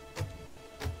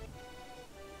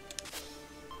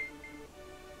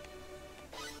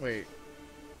 Wait.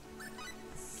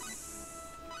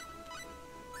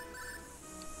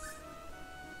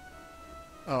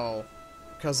 Oh.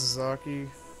 Kazazaki.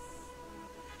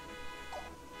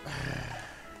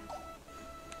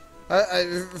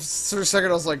 For a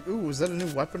second I was like, ooh, is that a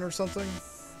new weapon or something?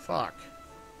 Fuck.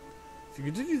 If you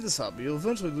continue this hobby, you'll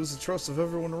eventually lose the trust of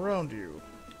everyone around you.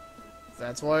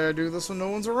 That's why I do this when no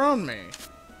one's around me.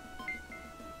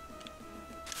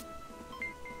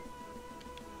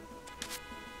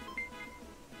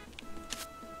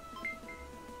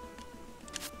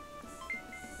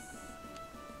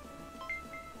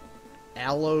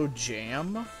 Aloe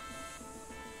jam?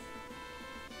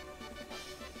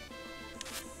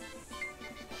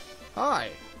 Hi.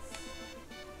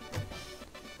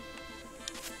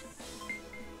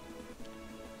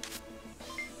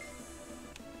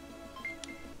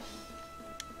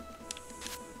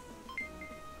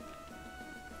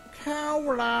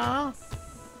 Cowla.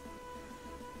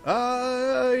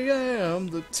 I am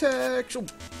the textual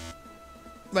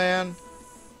man.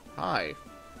 Hi.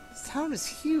 This town is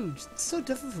huge. It's so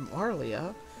different from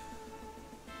Arlia.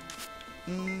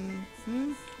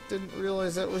 Didn't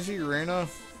realize that was you, Reina.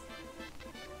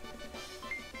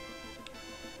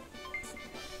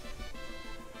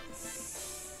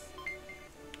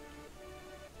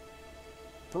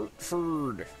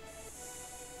 Burtford.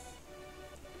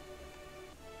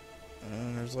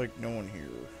 And there's like no one here.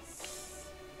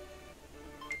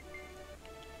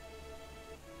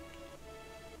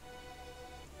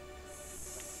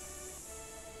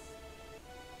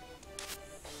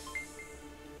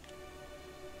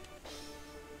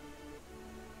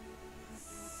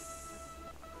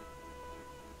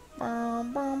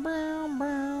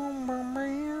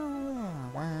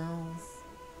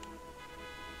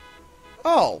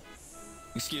 Oh!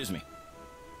 Excuse me.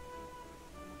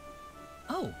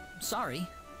 Oh, sorry.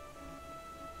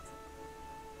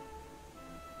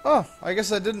 Oh, I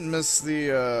guess I didn't miss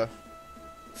the,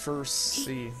 first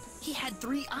scene. He had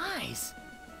 3 eyes.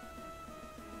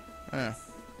 Eh.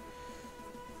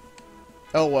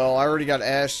 Oh well, I already got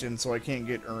Ashton, so I can't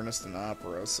get Ernest and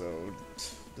Opera, so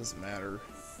it doesn't matter.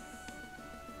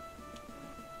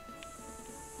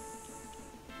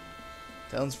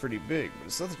 Town's pretty big, but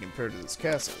it's nothing compared to this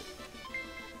castle.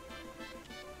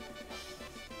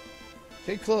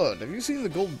 Hey Claude, have you seen the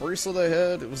gold bracelet I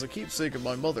had? It was a keepsake of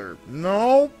my mother.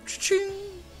 No! Cha-ching!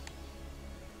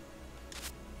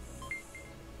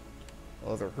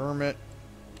 Other hermit.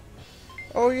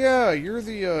 Oh yeah, you're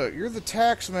the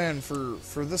taxman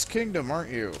for this kingdom,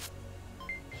 aren't you?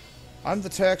 I'm the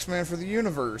taxman for the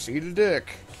universe. Eat a dick.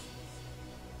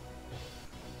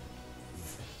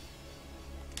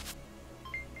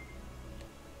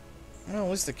 Well,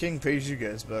 at least the king pays you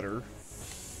guys better.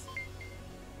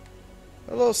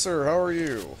 Hello, sir. How are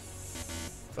you?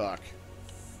 Fuck.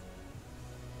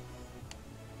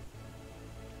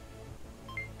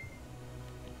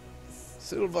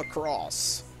 Silver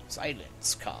Cross.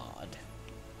 Silence card.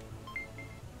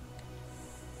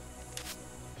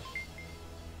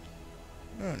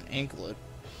 Oh, an anklet.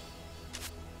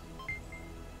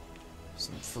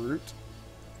 Some fruit.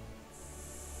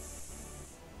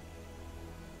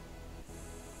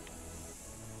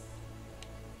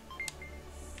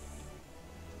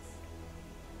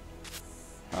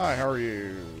 Hi, how are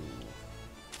you?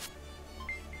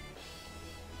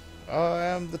 I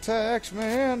am the tax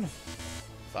man.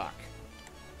 Fuck.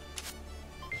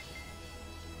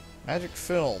 Magic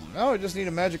film. Now I just need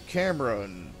a magic camera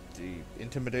and the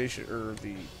intimidation or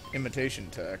the imitation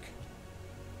tech.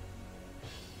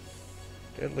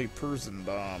 Deadly Persian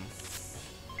bomb.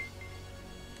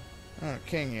 Oh,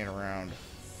 king ain't around.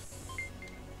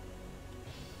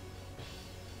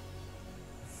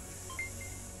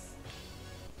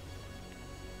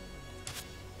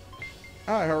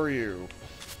 Hi, how are you?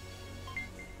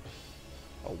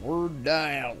 A word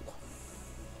dial.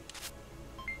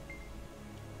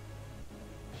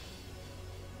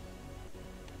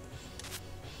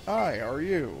 Hi, how are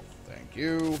you? Thank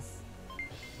you.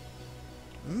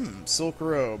 Silk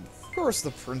robe. Of course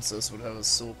the princess would have a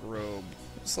silk robe.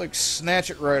 Just like snatch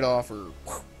it right off her.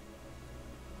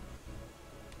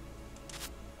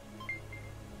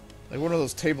 Like one of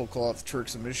those tablecloth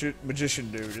tricks a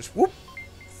magician do. Just whoop!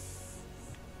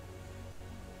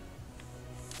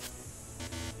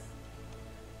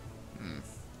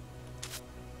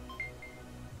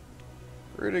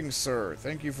 Greetings, sir.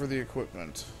 Thank you for the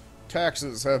equipment.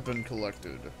 Taxes have been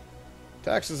collected.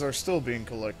 Taxes are still being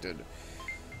collected.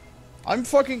 I'm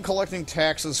fucking collecting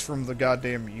taxes from the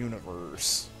goddamn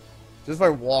universe. Just by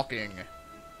walking.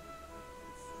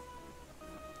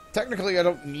 Technically, I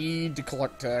don't need to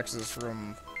collect taxes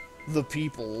from the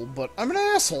people, but I'm an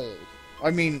asshole. I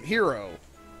mean, hero.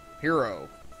 Hero.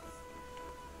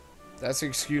 That's the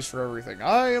excuse for everything.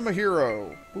 I am a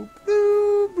hero. Boop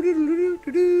doo, ba doo doo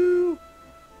doo doo.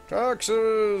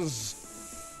 Taxes.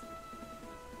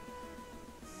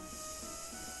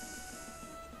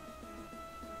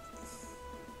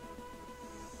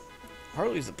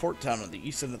 Harley's the port town on the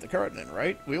east end of the continent,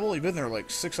 right? We've only been there like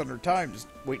 600 times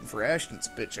waiting for Ashton's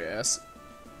bitch ass.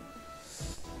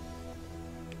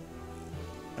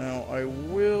 Now, I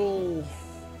will...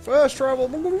 Fast travel!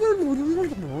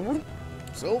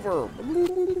 Silver!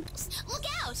 Look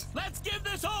out! Let's give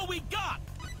this all we got!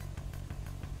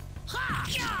 Ha!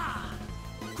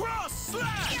 Yeah! Cross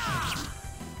slash! Yeah!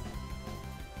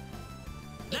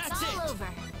 That's it's all over.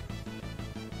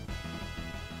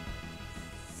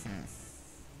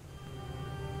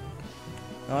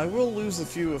 Now, I will lose a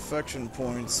few affection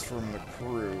points from the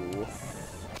crew.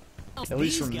 At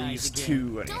least from these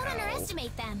two, anyhow. Don't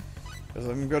underestimate them. Because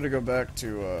I'm going to go back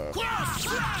to,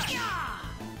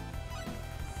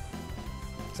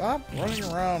 Stop running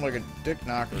around like a dick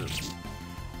knocker.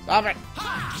 Stop it!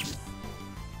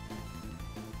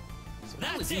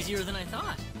 That was easier than I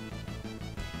thought.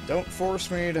 Don't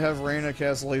force me to have Reina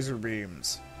cast laser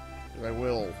beams. 'Cause I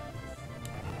will.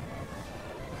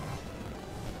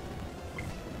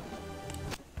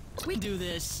 We do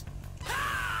this.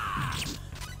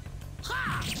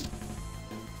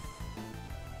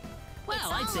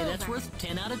 Well, I'd say that's worth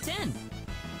 10 out of 10.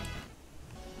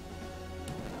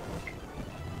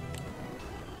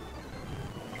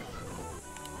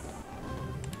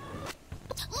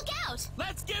 Look out!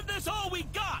 Let's give this all we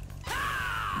got!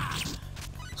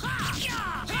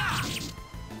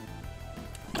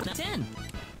 Not 10.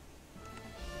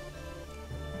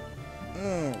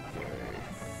 Okay.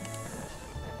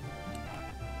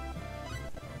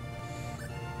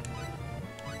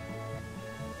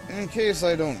 In case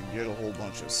I don't get a whole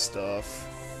bunch of stuff,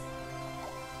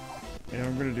 you know,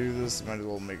 I'm gonna do this, might as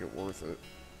well make it worth it.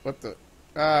 What the?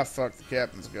 Ah, fuck, the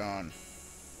captain's gone.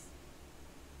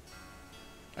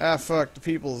 Ah, fuck, the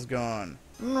people's gone.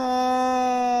 No!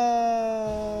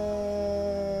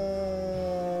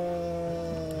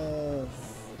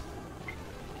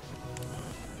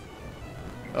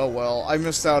 Oh well, I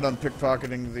missed out on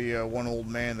pickpocketing the one old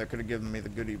man that could have given me the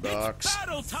goodie box. It's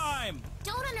battle time!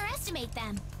 Don't underestimate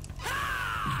them.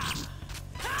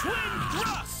 Twin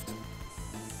thrust!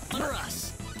 Under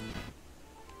us.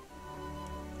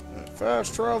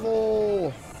 Fast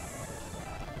travel!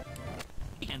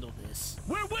 Handle this.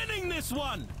 We're winning this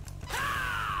one!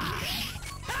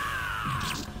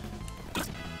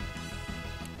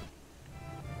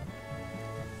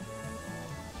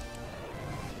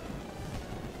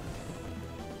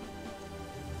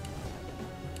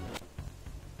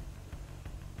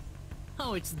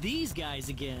 Oh, it's these guys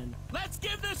again. Let's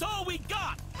give this all we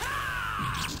got!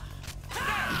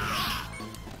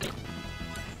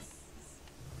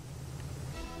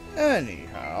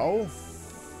 Anyhow,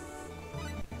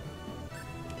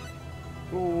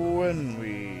 when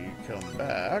we come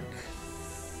back,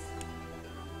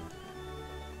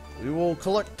 we will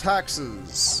collect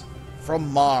taxes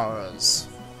from Mars.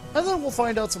 And then we'll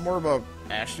find out some more about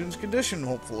Ashton's condition,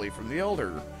 hopefully, from the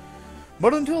Elder.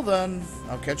 But until then,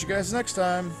 I'll catch you guys next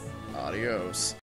time. Adios.